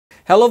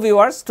Hello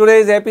viewers, today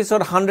is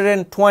episode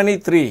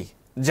 123,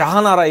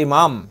 Jahanara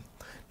Imam.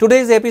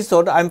 Today's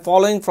episode I am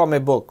following from a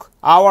book,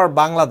 Our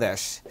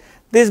Bangladesh.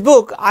 This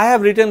book, I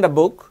have written the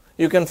book.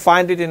 You can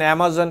find it in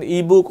Amazon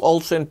ebook,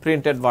 also in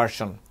printed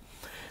version.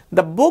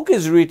 The book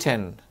is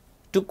written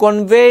to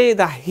convey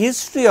the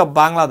history of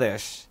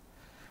Bangladesh,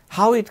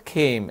 how it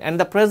came, and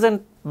the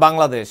present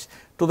Bangladesh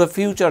to the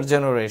future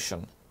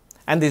generation.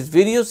 And this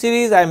video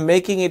series I am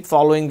making it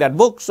following that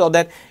book so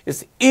that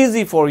it's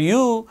easy for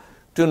you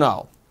to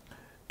know.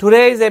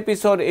 Today's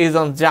episode is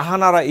on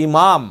Jahanara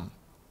Imam.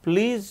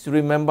 Please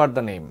remember the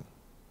name.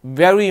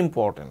 Very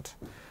important.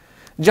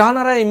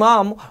 Jahanara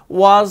Imam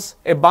was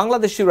a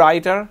Bangladeshi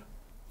writer,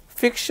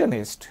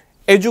 fictionist,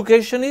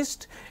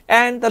 educationist,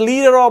 and the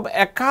leader of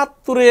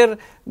Ekatturer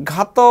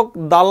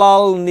Ghatok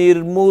Dalal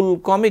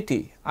Nirmul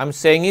Committee. I'm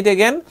saying it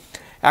again.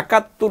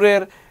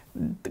 Ekatturer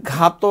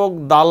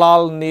Ghatok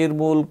Dalal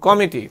Nirmul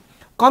Committee.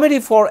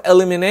 Committee for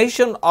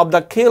elimination of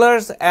the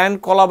killers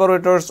and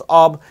collaborators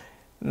of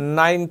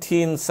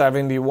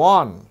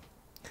 1971.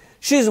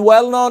 She is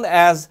well known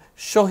as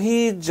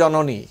Shohid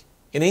Janoni.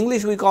 In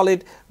English we call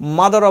it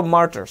Mother of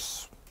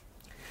Martyrs.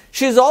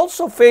 She is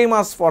also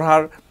famous for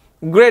her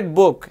great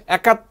book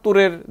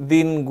Ekatturer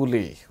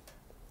Dinguli,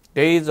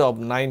 Days of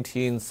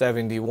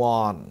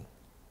 1971.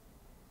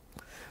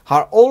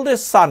 Her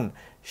oldest son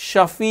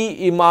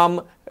Shafi Imam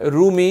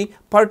Rumi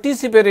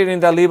participated in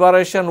the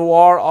liberation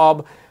war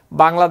of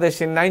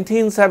Bangladesh in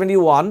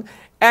 1971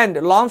 and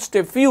launched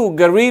a few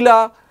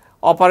guerrilla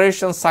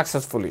operations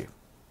successfully.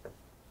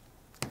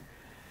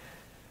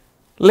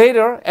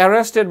 Later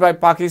arrested by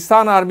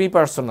Pakistan army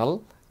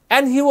personnel,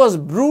 and he was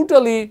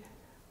brutally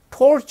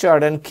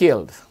tortured and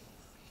killed.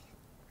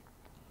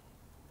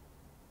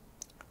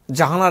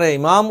 Jahanara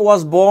Imam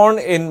was born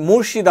in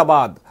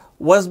Murshidabad,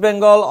 West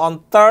Bengal on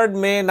 3rd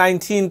May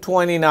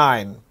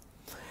 1929.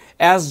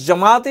 As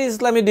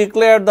Jamaat-e-Islami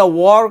declared the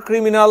war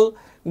criminal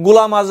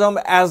Ghulam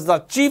Azam as the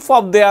chief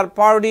of their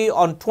party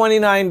on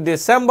 29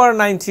 December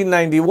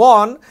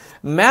 1991,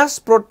 mass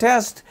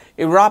protest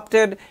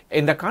erupted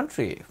in the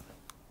country.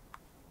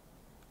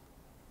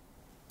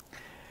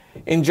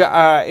 In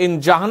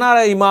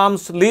Jahanara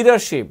Imam's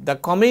leadership, the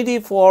Committee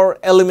for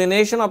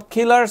Elimination of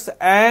Killers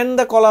and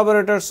the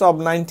Collaborators of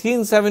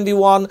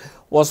 1971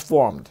 was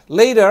formed.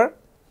 Later,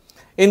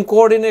 in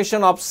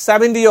coordination of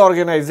 70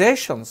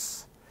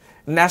 organizations,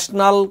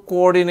 National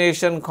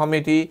Coordination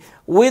Committee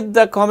with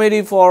the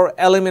Committee for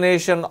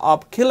Elimination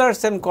of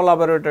Killers and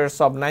Collaborators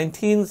of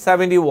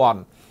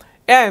 1971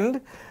 and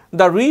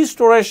the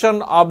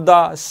Restoration of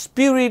the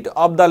Spirit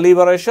of the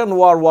Liberation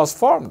War was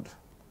formed.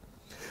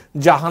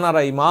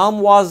 Jahanara Imam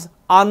was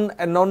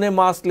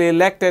unanimously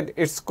elected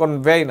its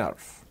convener.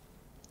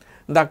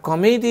 The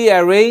committee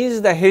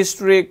arranged the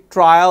historic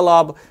trial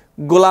of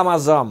Ghulam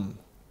Azam,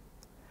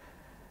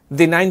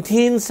 the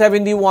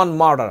 1971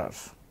 murderer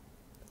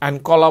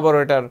and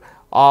collaborator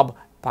of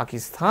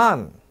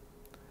Pakistan,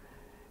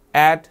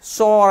 at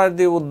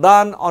Sohrawardi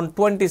Uddan on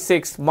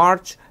 26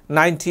 March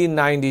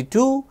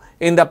 1992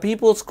 in the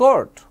People's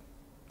Court.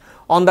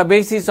 On the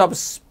basis of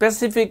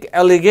specific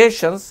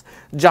allegations,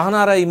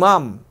 Jahanara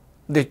Imam,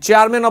 the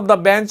chairman of the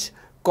bench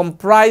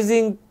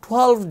comprising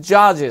 12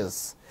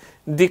 judges,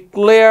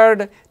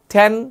 declared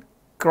 10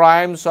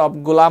 crimes of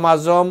Ghulam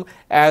Azam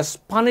as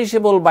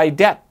punishable by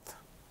death.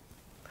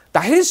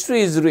 The history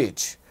is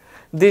rich.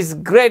 This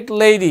great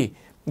lady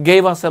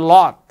gave us a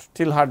lot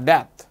till her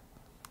death.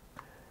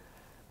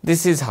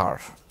 This is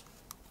her.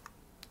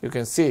 You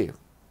can see.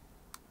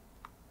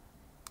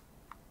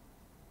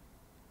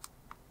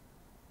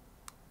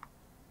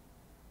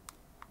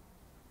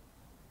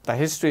 The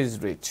history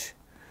is rich.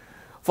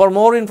 For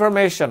more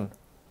information,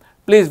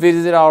 please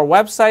visit our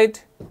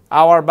website,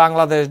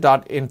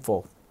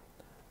 ourbangladesh.info.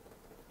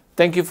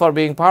 Thank you for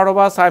being part of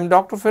us. I am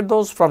Dr.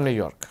 Ferdous from New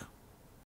York.